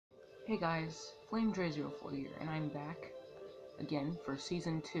Hey guys, FlameDre04 here, and I'm back again for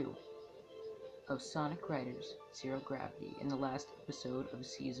Season 2 of Sonic Riders Zero Gravity. In the last episode of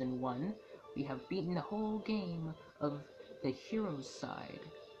Season 1, we have beaten the whole game of the hero's side.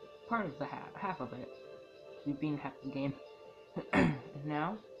 Part of the half of it. We've beaten half the game. And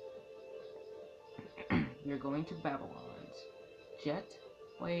now, we are going to Babylon's Jet,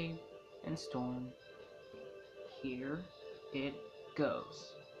 Wave, and Storm. Here it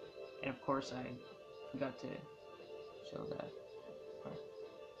goes. And of course, I forgot to show that. But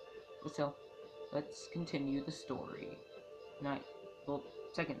still, let's continue the story.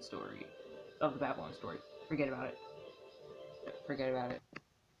 Second story of the Babylon story. Forget about it. Forget about it.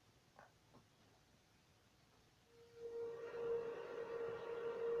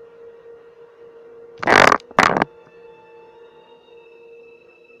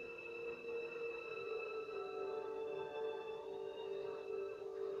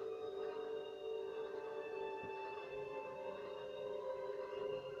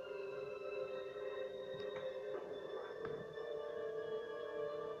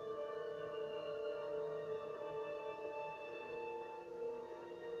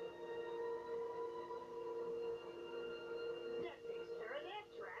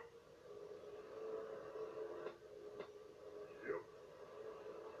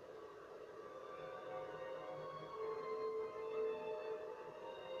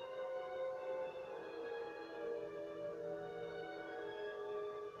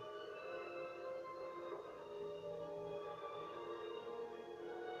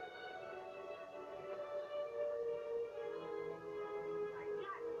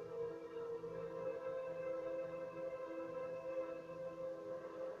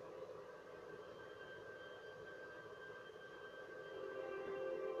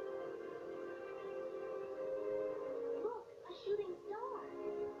 Shooting star.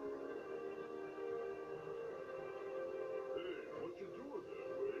 Hey, what you doing there,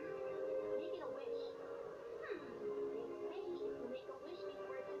 Wade? Making a wish. They say if you make a wish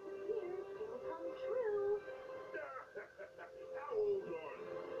before it disappears, it'll come true. How old are you?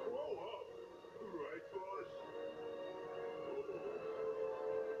 Grow up. Right, boss?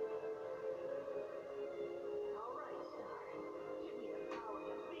 All right, Star. Give me the power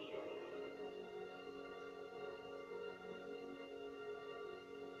to beat it.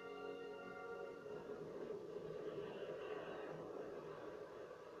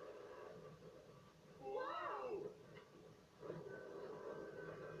 Whoa!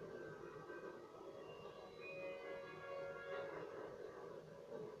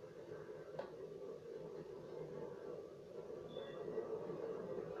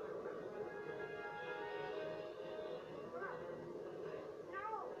 No,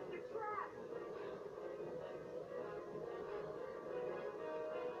 you're trapped.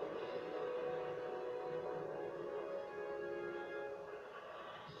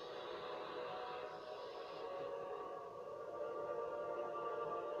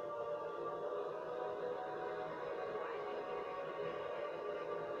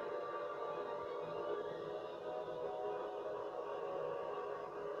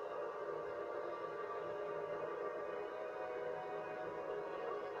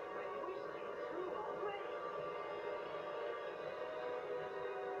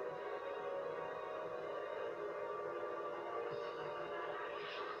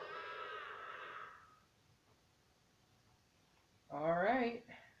 Alright.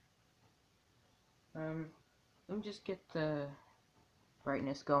 Let me just get the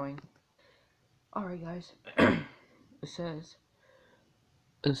brightness going. Alright, guys. It says,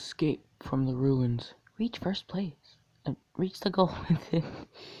 escape from the ruins. Reach first place. And reach the goal within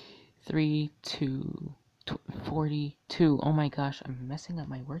 3, 2, 42. Oh my gosh, I'm messing up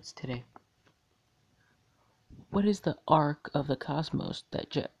my words today. What is the arc of the cosmos that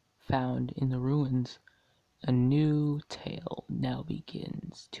Jet found in the ruins? A new tale now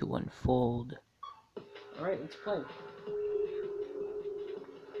begins to unfold. Alright, let's play.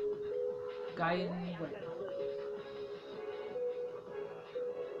 Guy in the way.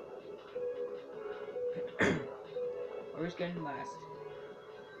 Whoever's getting last.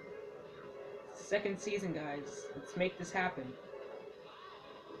 Second season, guys. Let's make this happen.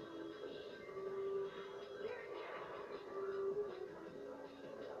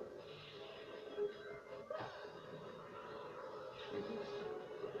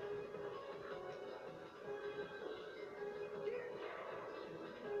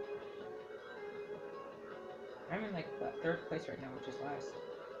 I'm in like third place right now, which is last.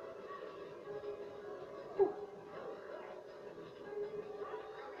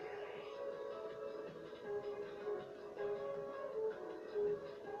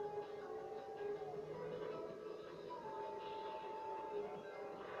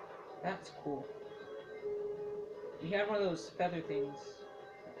 That's cool. He had one of those feather things.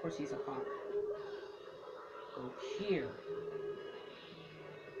 Of course, he's a hawk. Go here.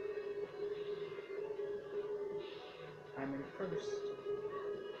 I'm in first.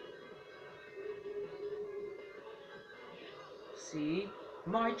 See?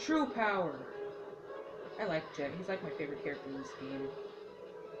 My true power! I like Jet. He's like my favorite character in this game.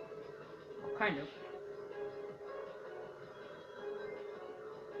 Well, kind of.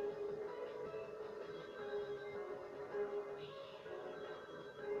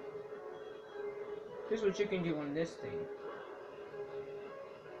 Here's what you can do on this thing.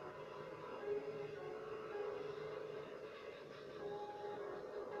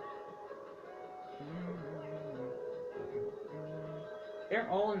 They're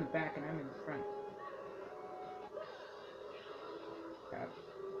all in the back and I'm in the front. Crap.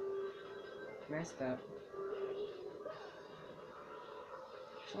 Messed up.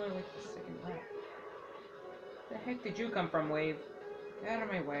 It's only like the second lap. The heck did you come from, Wave? Get out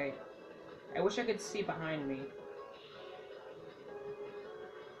of my way. I wish I could see behind me.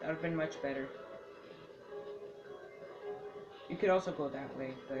 That would have been much better. You could also go that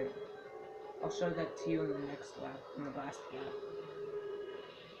way, but I'll show that to you in the next lap, in the last lap.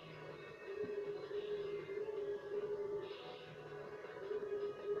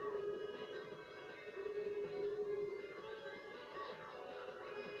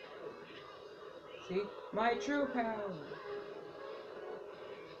 See? My true power!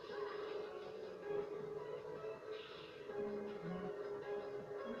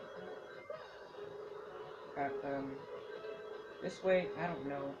 Crap, this way, I don't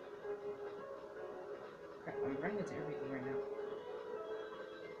know. Crap, I'm running into everything right now.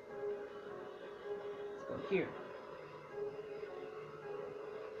 Let's go here.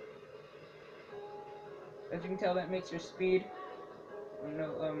 As you can tell, that makes your speed,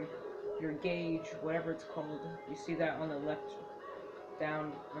 your gauge, whatever it's called. You see that on the left,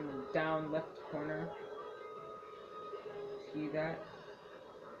 on the down left corner. See that?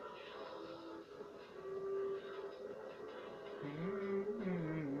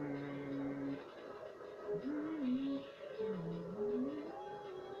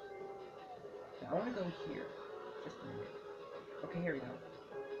 I want to go here. Just a minute. Okay, here we go.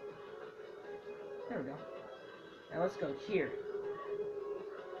 There we go. Now let's go here.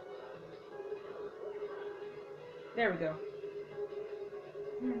 There we go.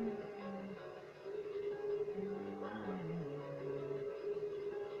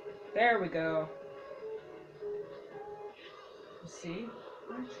 There we go. See?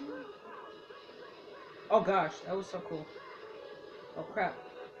 Oh gosh, that was so cool. Oh crap.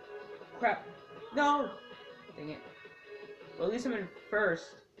 Crap. No! Dang it. Well, at least I'm in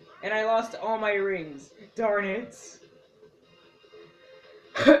first. And I lost all my rings. Darn it.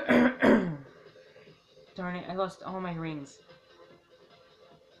 Darn it, I lost all my rings.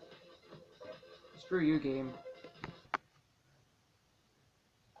 Screw you, game.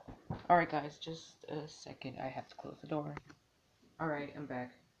 Alright guys, just a second. I have to close the door. Alright, I'm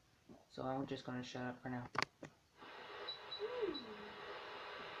back. So I'm just gonna shut up for now.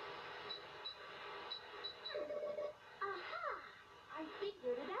 I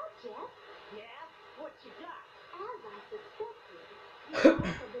figured it out, Jeff. Yeah? What you got? As I suspected, the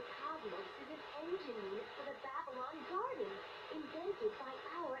Ark of the Cosmos is an engine unit for the Babylon Garden, invented by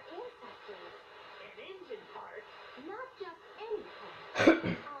our ancestors. An engine part? Not just any part.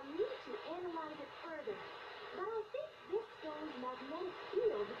 I'll need to analyze it further, but I think this stone's magnetic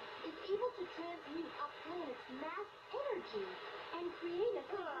field is able to transmute a planet's mass energy and create a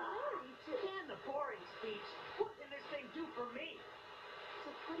singularity to... And the boring speech. What can this thing do for me? To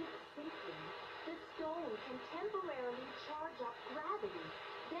put it simply, the stone can temporarily charge up gravity,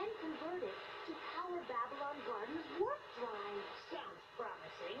 then convert it to power Babylon Garden's warp drive. Sounds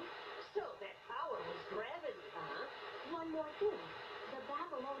promising. So that power was gravity, huh? One more thing. The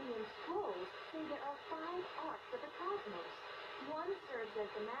Babylonian scrolls say there are 5 arcs of the cosmos. One serves as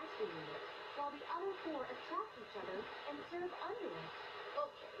the master unit, while the other 4 attract each other and serve under it.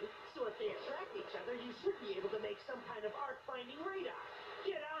 Okay, so if they attract each other, you should be able to make some kind of arc-finding radar.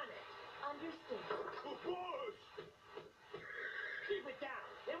 Get on it. Understood. Boss! Keep it down.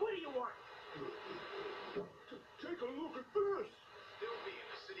 And what do you want? Take a look at this! Still be in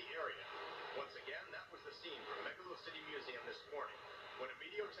the city area. Once again, that was the scene from Megalo City Museum this morning, when a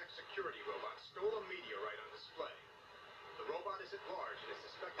Mediotech security robot stole a meteorite on display. The robot is at large and is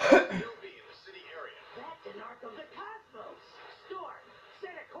suspected to still be in the city area. That's an arc of the cosmos. Storm,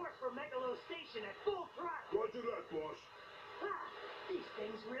 set a course for Megalo Station at full throttle. Roger that, boss. Ha! These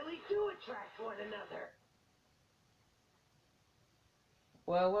things really do attract one another.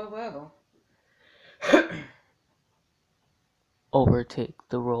 Well. Overtake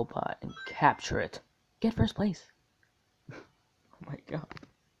the robot and capture it. Get first place. Oh my god.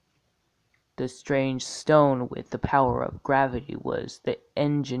 The strange stone with the power of gravity was the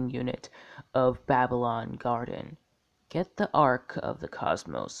engine unit of Babylon Garden. Get the Ark of the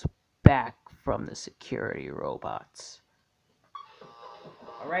Cosmos back from the security robots.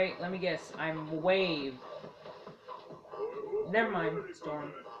 Alright, let me guess. I'm Wave. Never mind,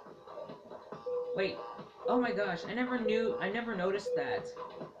 Storm. Wait. Oh my gosh, I never noticed that.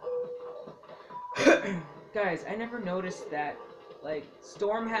 Guys, I never noticed that. Like,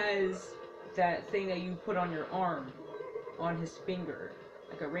 Storm has that thing that you put on your arm, on his finger,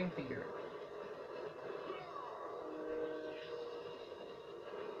 like a ring finger.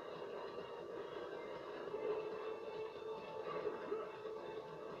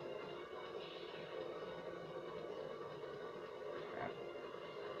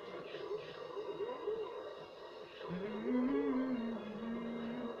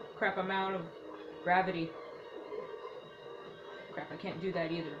 Crap, I'm out of gravity. Crap, I can't do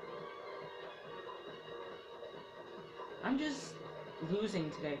that either. I'm just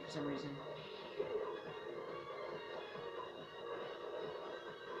losing today for some reason.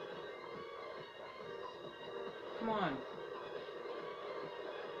 Come on.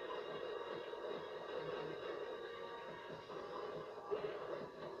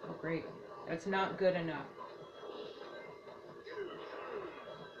 Oh, great. That's not good enough.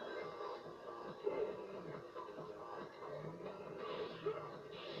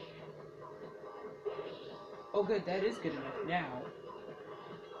 Oh good, that is good enough now.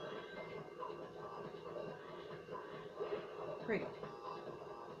 Great.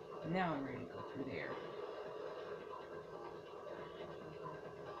 Now I'm ready to go through there.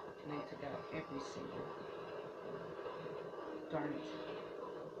 And they took out every single... Darn it.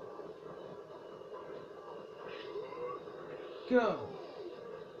 Go!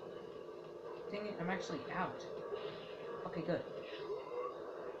 Dang it, I'm actually out. Okay, good.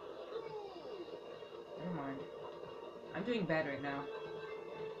 Never mind. I'm doing bad right now.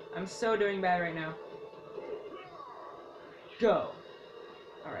 I'm so doing bad right now. Go!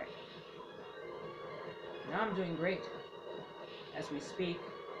 Alright. Now I'm doing great. As we speak.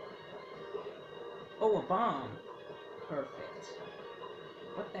 Oh, a bomb! Perfect.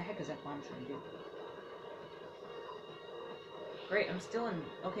 What the heck is that bomb trying to do? Great, I'm still in...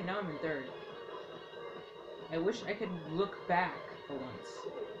 Okay, now I'm in third. I wish I could look back for once.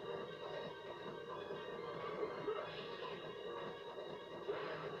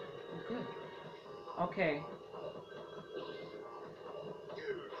 Oh, good. Okay.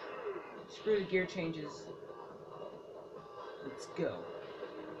 Screw the gear changes. Let's go.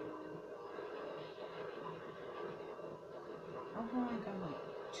 Oh, I got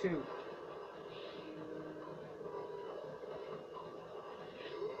like 2.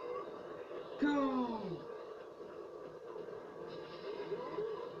 Go!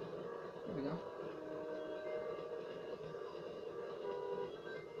 There we go.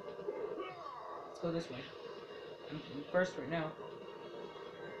 Let's go this way. I'm first right now.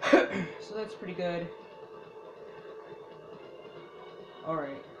 So that's pretty good.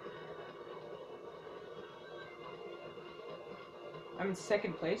 Alright. I'm in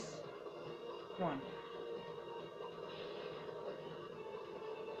second place. Come on.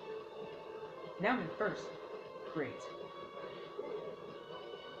 Now I'm in first. Great.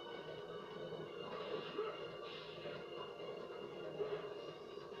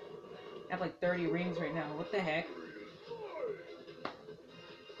 I have like 30 rings right now. What the heck?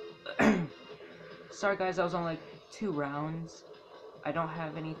 Sorry guys, I was on like 2 rounds. I don't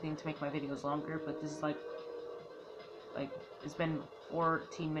have anything to make my videos longer, but this is like it's been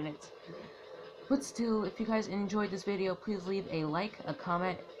 14 minutes. But still, if you guys enjoyed this video, please leave a like, a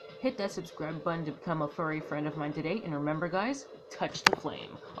comment, hit that subscribe button to become a furry friend of mine today, and remember guys, touch the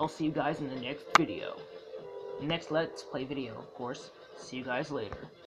flame. I'll see you guys in the next video. Next Let's Play video, of course. See you guys later.